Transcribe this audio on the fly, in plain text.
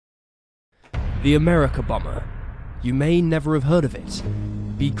The America Bomber. You may never have heard of it.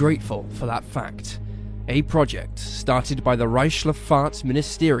 Be grateful for that fact. A project started by the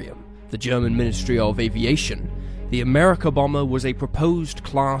Reichsluftfahrtministerium, the German Ministry of Aviation. The America Bomber was a proposed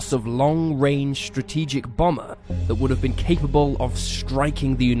class of long-range strategic bomber that would have been capable of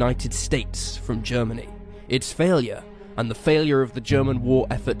striking the United States from Germany. Its failure, and the failure of the German war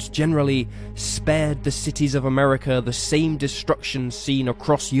effort generally, spared the cities of America the same destruction seen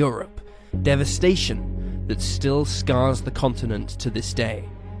across Europe, devastation that still scars the continent to this day.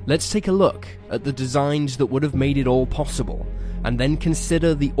 Let's take a look at the designs that would have made it all possible, and then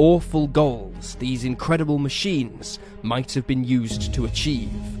consider the awful goals these incredible machines might have been used to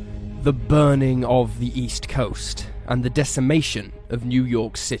achieve. The burning of the East Coast, and the decimation of New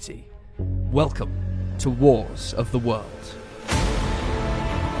York City. Welcome to Wars of the World.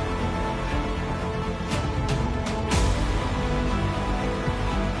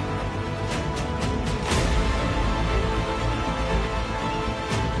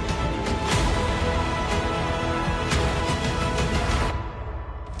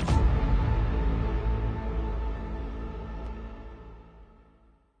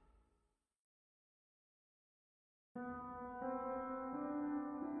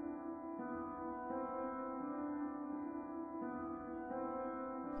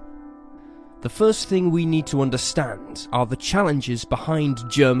 The first thing we need to understand are the challenges behind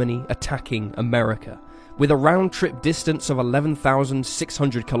Germany attacking America. With a round-trip distance of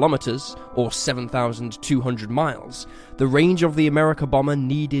 11,600 kilometers, or 7,200 miles, the range of the America Bomber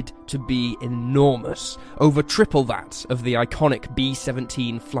needed to be enormous, over triple that of the iconic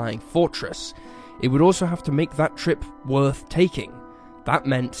B-17 Flying Fortress. It would also have to make that trip worth taking. That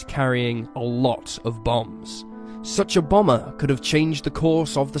meant carrying a lot of bombs. Such a bomber could have changed the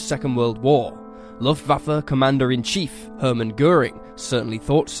course of the Second World War. Luftwaffe Commander-in-Chief Hermann Göring certainly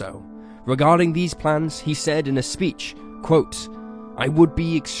thought so. Regarding these plans, he said in a speech, quote, "I would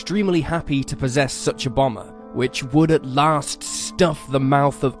be extremely happy to possess such a bomber, which would at last stuff the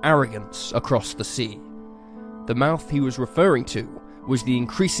mouth of arrogance across the sea." The mouth he was referring to was the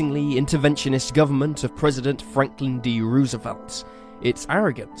increasingly interventionist government of President Franklin D. Roosevelt. Its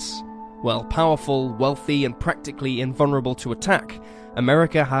arrogance. Well, powerful, wealthy, and practically invulnerable to attack,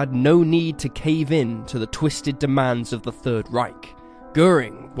 America had no need to cave in to the twisted demands of the Third Reich.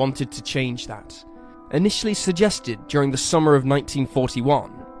 Göring wanted to change that. Initially suggested during the summer of 1941,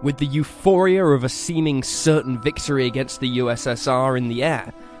 with the euphoria of a seeming certain victory against the USSR in the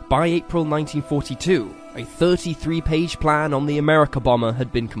air, by April 1942, a 33-page plan on the America Bomber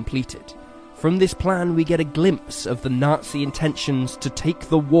had been completed. From this plan, we get a glimpse of the Nazi intentions to take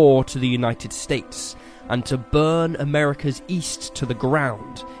the war to the United States, and to burn America's east to the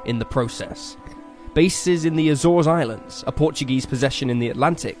ground in the process. Bases in the Azores Islands, a Portuguese possession in the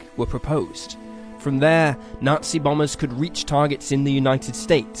Atlantic, were proposed. From there, Nazi bombers could reach targets in the United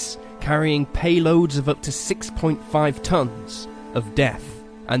States, carrying payloads of up to 6.5 tons of death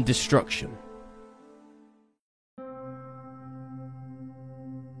and destruction.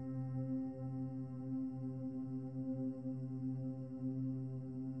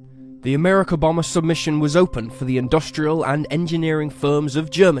 The America Bomber submission was open for the industrial and engineering firms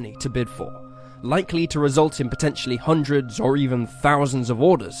of Germany to bid for. Likely to result in potentially hundreds or even thousands of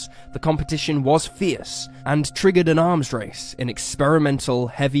orders, the competition was fierce and triggered an arms race in experimental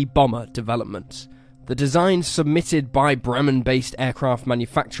heavy bomber development. The designs submitted by Bremen-based aircraft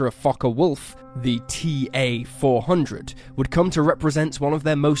manufacturer Focke-Wulf, the TA-400, would come to represent one of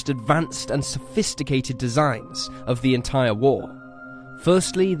their most advanced and sophisticated designs of the entire war.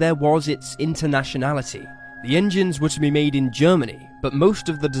 Firstly, there was its internationality. The engines were to be made in Germany, but most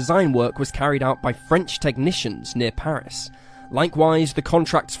of the design work was carried out by French technicians near Paris. Likewise, the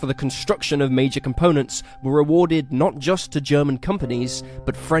contracts for the construction of major components were awarded not just to German companies,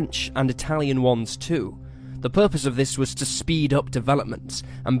 but French and Italian ones too. The purpose of this was to speed up development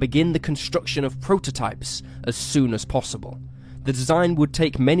and begin the construction of prototypes as soon as possible. The design would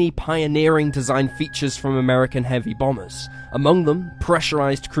take many pioneering design features from American heavy bombers, among them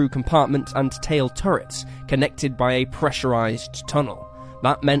pressurized crew compartment and tail turrets connected by a pressurized tunnel.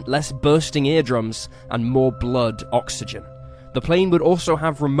 That meant less bursting eardrums and more blood oxygen. The plane would also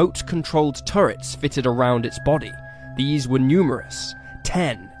have remote-controlled turrets fitted around its body. These were numerous.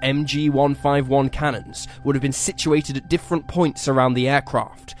 10 MG-151 cannons would have been situated at different points around the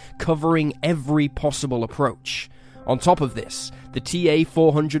aircraft, covering every possible approach. On top of this, the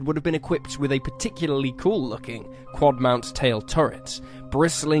TA-400 would have been equipped with a particularly cool-looking quad-mount tail turret,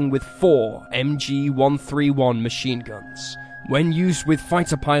 bristling with 4 MG-131 machine guns. When used with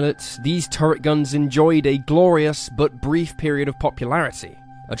fighter pilots, these turret guns enjoyed a glorious but brief period of popularity.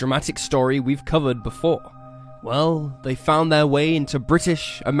 a dramatic story we've covered before. Well, they found their way into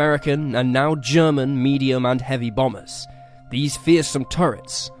British, American, and now German medium and heavy bombers. These fearsome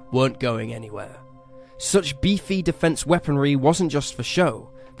turrets weren't going anywhere. Such beefy defense weaponry wasn't just for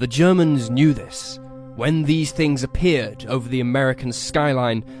show. The Germans knew this. When these things appeared over the American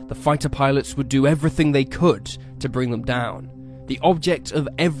skyline, the fighter pilots would do everything they could to bring them down. The object of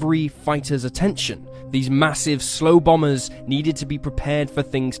every fighter's attention, these massive, slow bombers needed to be prepared for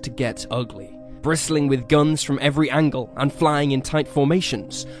things to get ugly. Bristling with guns from every angle and flying in tight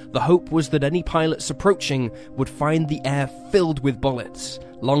formations, the hope was that any pilots approaching would find the air filled with bullets,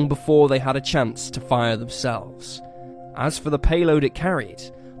 long before they had a chance to fire themselves. As for the payload it carried,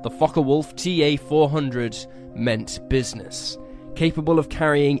 the Focke-Wulf TA-400 meant business. Capable of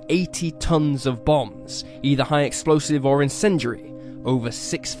carrying 80 tons of bombs, either high explosive or incendiary, over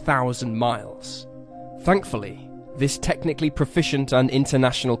 6,000 miles. Thankfully, this technically proficient and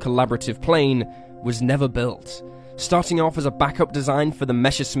international collaborative plane was never built, starting off as a backup design for the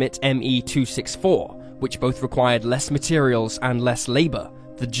Messerschmitt Me-264, which both required less materials and less labour.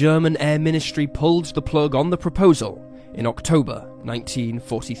 The German Air Ministry pulled the plug on the proposal in October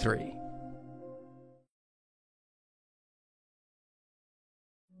 1943.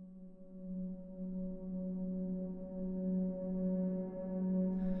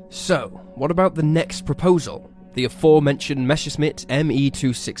 So, what about the next proposal? The aforementioned Messerschmitt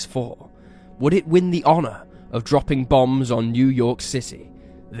Me-264. Would it win the honour of dropping bombs on New York City?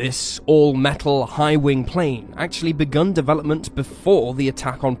 This all-metal high-wing plane actually begun development before the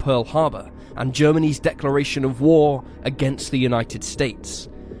attack on Pearl Harbor and Germany's declaration of war against the United States.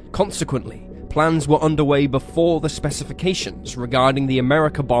 Consequently, plans were underway before the specifications regarding the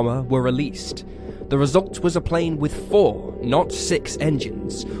America bomber were released. The result was a plane with 4, not 6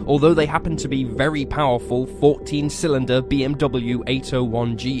 engines, although they happened to be very powerful 14-cylinder BMW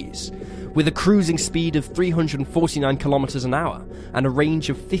 801Gs. With a cruising speed of 349 kilometers an hour and a range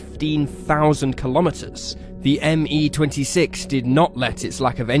of 15,000 kilometers, the Me-26 did not let its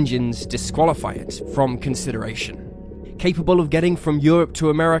lack of engines disqualify it from consideration. Capable of getting from Europe to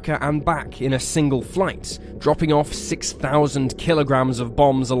America and back in a single flight, dropping off 6,000 kilograms of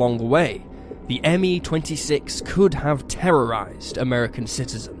bombs along the way, the Me-26 could have terrorized American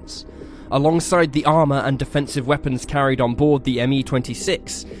citizens. Alongside the armor and defensive weapons carried on board the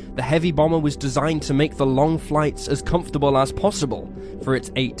Me-26, the heavy bomber was designed to make the long flights as comfortable as possible for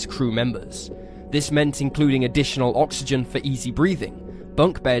its 8 crew members. This meant including additional oxygen for easy breathing,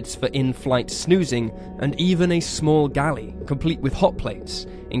 bunk beds for in-flight snoozing, and even a small galley, complete with hot plates,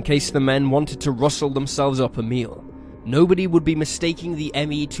 in case the men wanted to rustle themselves up a meal. Nobody would be mistaking the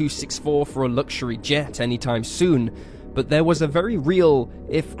Me-264 for a luxury jet anytime soon, but there was a very real,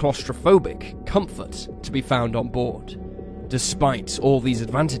 if claustrophobic, comfort to be found on board. Despite all these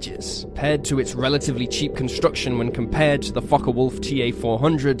advantages, paired to its relatively cheap construction when compared to the Focke-Wulf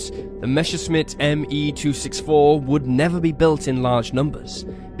TA-400, the Messerschmitt Me-264 would never be built in large numbers,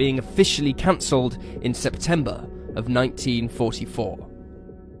 being officially cancelled in September of 1944.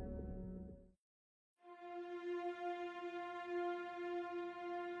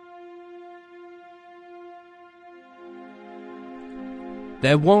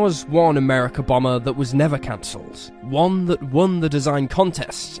 There was one America bomber that was never cancelled, one that won the design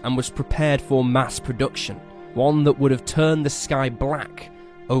contest and was prepared for mass production, one that would have turned the sky black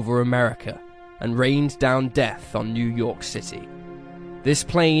over America and rained down death on New York City. This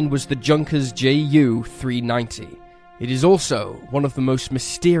plane was the Junkers Ju-390. It is also one of the most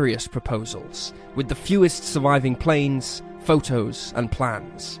mysterious proposals, with the fewest surviving planes, photos and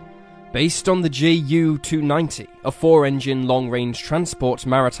plans. Based on the Ju-290, a 4-engine long-range transport,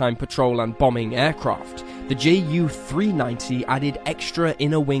 maritime patrol and bombing aircraft, the Ju-390 added extra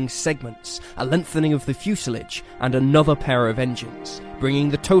inner-wing segments, a lengthening of the fuselage, and another pair of engines, bringing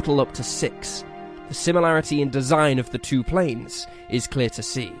the total up to 6. The similarity in design of the two planes is clear to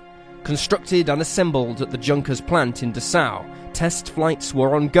see. Constructed and assembled at the Junkers plant in Dessau, test flights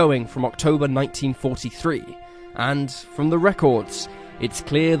were ongoing from October 1943, and, from the records, it's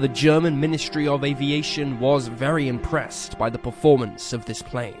clear the German Ministry of Aviation was very impressed by the performance of this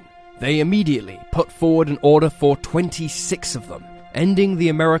plane. They immediately put forward an order for 26 of them, ending the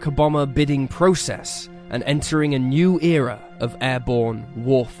America bomber bidding process and entering a new era of airborne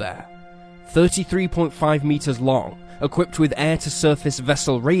warfare. 33.5 meters long, equipped with air-to-surface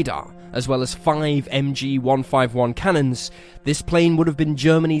vessel radar, as well as 5 MG-151 cannons, this plane would have been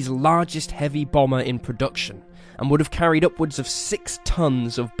Germany's largest heavy bomber in production, and would have carried upwards of 6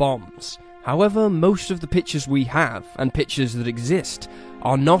 tons of bombs. However, most of the pictures we have, and pictures that exist,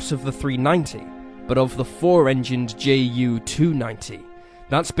 are not of the 390, but of the 4-engined Ju-290.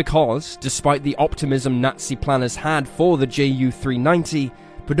 That's because, despite the optimism Nazi planners had for the Ju-390,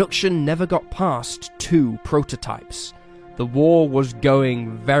 production never got past 2 prototypes. The war was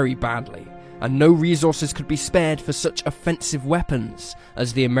going very badly, and no resources could be spared for such offensive weapons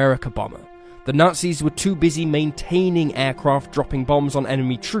as the America bomber. The Nazis were too busy maintaining aircraft dropping bombs on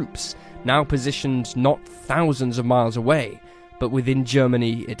enemy troops, now positioned not thousands of miles away, but within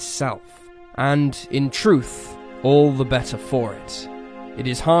Germany itself. And, in truth, all the better for it. It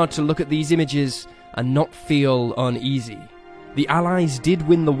is hard to look at these images and not feel uneasy. The Allies did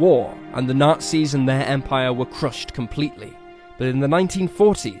win the war, and the Nazis and their empire were crushed completely. But in the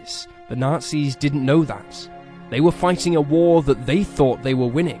 1940s, the Nazis didn't know that. They were fighting a war that they thought they were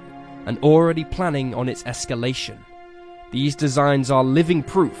winning, and already planning on its escalation. These designs are living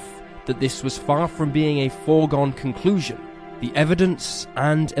proof that this was far from being a foregone conclusion, the evidence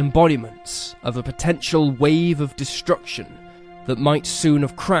and embodiments of a potential wave of destruction that might soon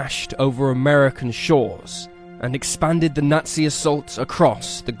have crashed over American shores and expanded the Nazi assault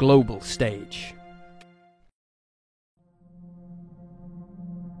across the global stage.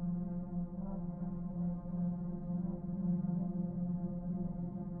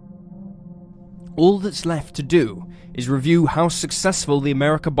 All that's left to do is review how successful the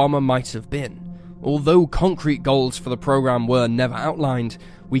America bomber might have been. Although concrete goals for the program were never outlined,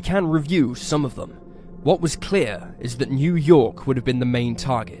 we can review some of them. What was clear is that New York would have been the main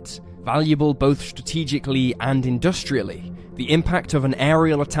target. Valuable both strategically and industrially, the impact of an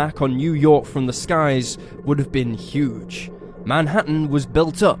aerial attack on New York from the skies would have been huge. Manhattan was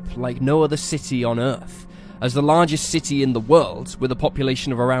built up like no other city on Earth. As the largest city in the world, with a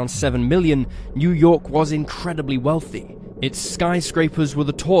population of around 7 million, New York was incredibly wealthy. Its skyscrapers were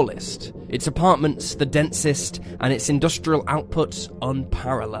the tallest, its apartments the densest, and its industrial output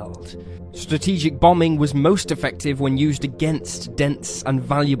unparalleled. Strategic bombing was most effective when used against dense and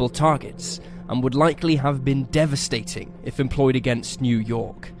valuable targets, and would likely have been devastating if employed against New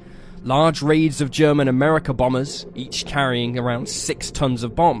York. Large raids of German America bombers, each carrying around 6 tons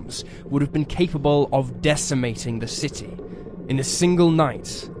of bombs, would have been capable of decimating the city. In a single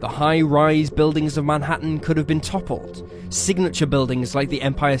night, the high-rise buildings of Manhattan could have been toppled, signature buildings like the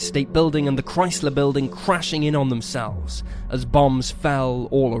Empire State Building and the Chrysler Building crashing in on themselves as bombs fell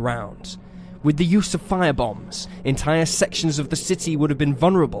all around. With the use of firebombs, entire sections of the city would have been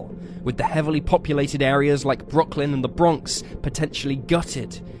vulnerable, with the heavily populated areas like Brooklyn and the Bronx potentially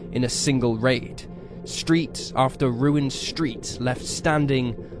gutted in a single raid. Street after ruined street left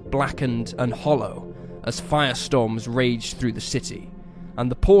standing, blackened and hollow, as firestorms raged through the city.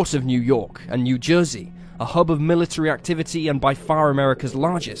 And the port of New York and New Jersey, a hub of military activity and by far America's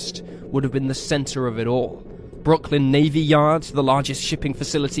largest, would have been the center of it all. Brooklyn Navy Yard, the largest shipping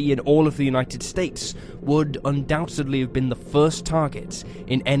facility in all of the United States, would undoubtedly have been the first target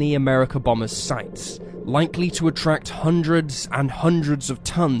in any America bomber's sights, likely to attract hundreds and hundreds of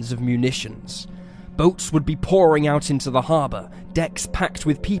tons of munitions. Boats would be pouring out into the harbor, decks packed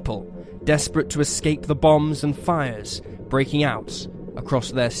with people, desperate to escape the bombs and fires breaking out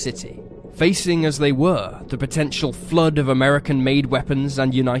across their city. Facing as they were the potential flood of American-made weapons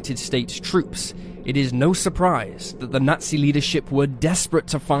and United States troops, it is no surprise that the Nazi leadership were desperate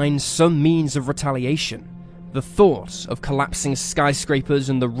to find some means of retaliation. The thought of collapsing skyscrapers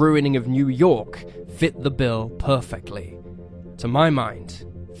and the ruining of New York fit the bill perfectly. To my mind,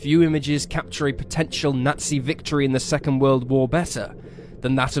 few images capture a potential Nazi victory in the Second World War better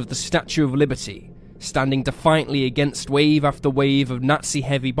than that of the Statue of Liberty, standing defiantly against wave after wave of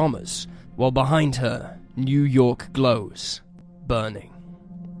Nazi-heavy bombers, while behind her, New York glows, burning.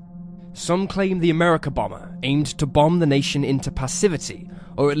 Some claim the America bomber aimed to bomb the nation into passivity,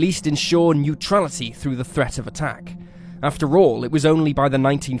 or at least ensure neutrality through the threat of attack. After all, it was only by the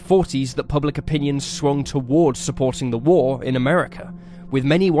 1940s that public opinion swung towards supporting the war in America. With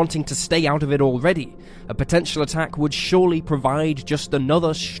many wanting to stay out of it already, a potential attack would surely provide just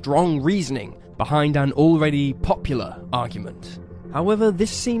another strong reasoning behind an already popular argument. However,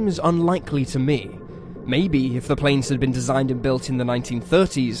 this seems unlikely to me. Maybe if the planes had been designed and built in the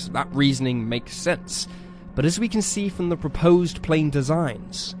 1930s, that reasoning makes sense. But as we can see from the proposed plane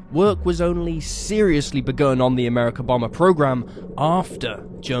designs, work was only seriously begun on the America bomber program after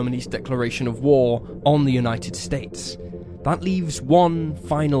Germany's declaration of war on the United States. That leaves one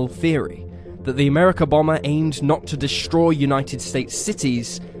final theory, that the America bomber aimed not to destroy United States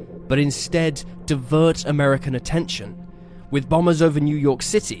cities, but instead divert American attention. With bombers over New York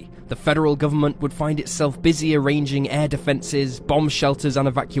City, the federal government would find itself busy arranging air defenses, bomb shelters and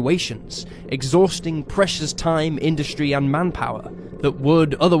evacuations, exhausting precious time, industry and manpower that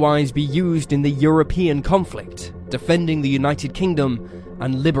would otherwise be used in the European conflict, defending the United Kingdom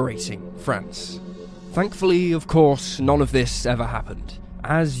and liberating France. Thankfully, of course, none of this ever happened.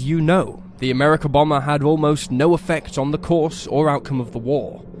 As you know, the America bomber had almost no effect on the course or outcome of the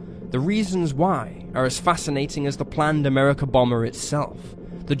war. The reasons why are as fascinating as the planned America bomber itself.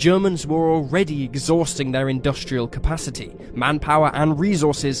 The Germans were already exhausting their industrial capacity, manpower and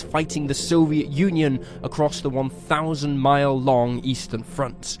resources fighting the Soviet Union across the 1,000-mile-long Eastern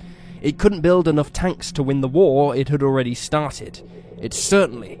Front. It couldn't build enough tanks to win the war it had already started. It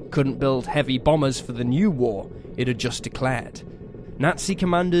certainly couldn't build heavy bombers for the new war it had just declared. Nazi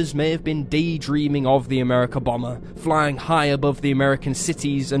commanders may have been daydreaming of the America bomber, flying high above the American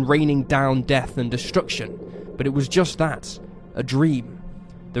cities and raining down death and destruction, but it was just that, a dream.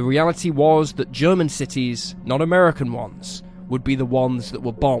 The reality was that German cities, not American ones, would be the ones that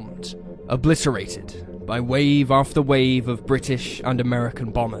were bombed, obliterated by wave after wave of British and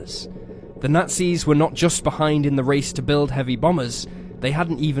American bombers. The Nazis were not just behind in the race to build heavy bombers, they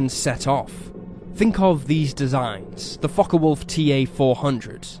hadn't even set off. Think of these designs: the Focke-Wulf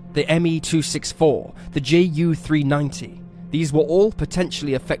TA-400, the Me-264, the Ju-390. These were all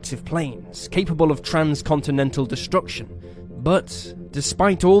potentially effective planes, capable of transcontinental destruction. But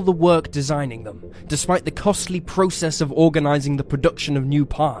despite all the work designing them, despite the costly process of organizing the production of new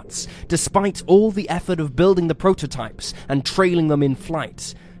parts, despite all the effort of building the prototypes and trailing them in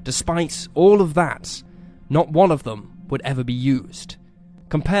flight, despite all of that, not one of them would ever be used.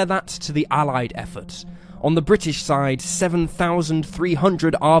 Compare that to the Allied effort. On the British side,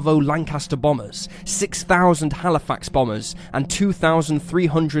 7,300 Avro Lancaster bombers, 6,000 Halifax bombers, and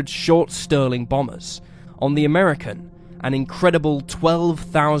 2,300 short Stirling bombers. On the American, an incredible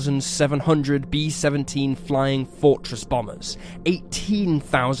 12,700 B-17 Flying Fortress bombers,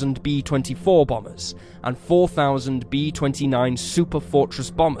 18,000 B-24 bombers, and 4,000 B-29 Super Fortress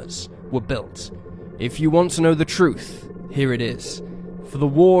bombers were built. If you want to know the truth, here it is. For the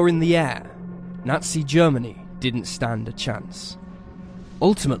war in the air, Nazi Germany didn't stand a chance.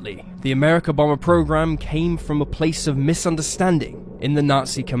 Ultimately, the America bomber program came from a place of misunderstanding in the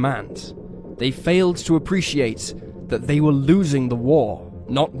Nazi command. They failed to appreciate that they were losing the war,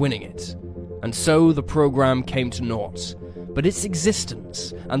 not winning it, and so the program came to naught. But its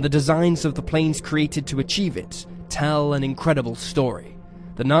existence, and the designs of the planes created to achieve it, tell an incredible story.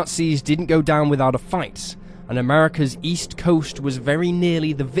 The Nazis didn't go down without a fight, and America's East Coast was very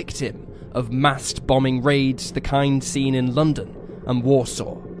nearly the victim of massed bombing raids the kind seen in London and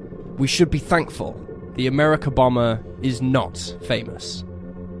Warsaw. We should be thankful the America bomber is not famous.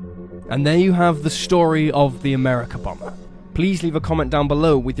 And there you have the story of the America bomber. Please leave a comment down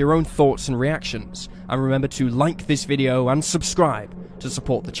below with your own thoughts and reactions, and remember to like this video and subscribe to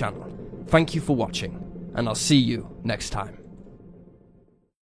support the channel. Thank you for watching, and I'll see you next time.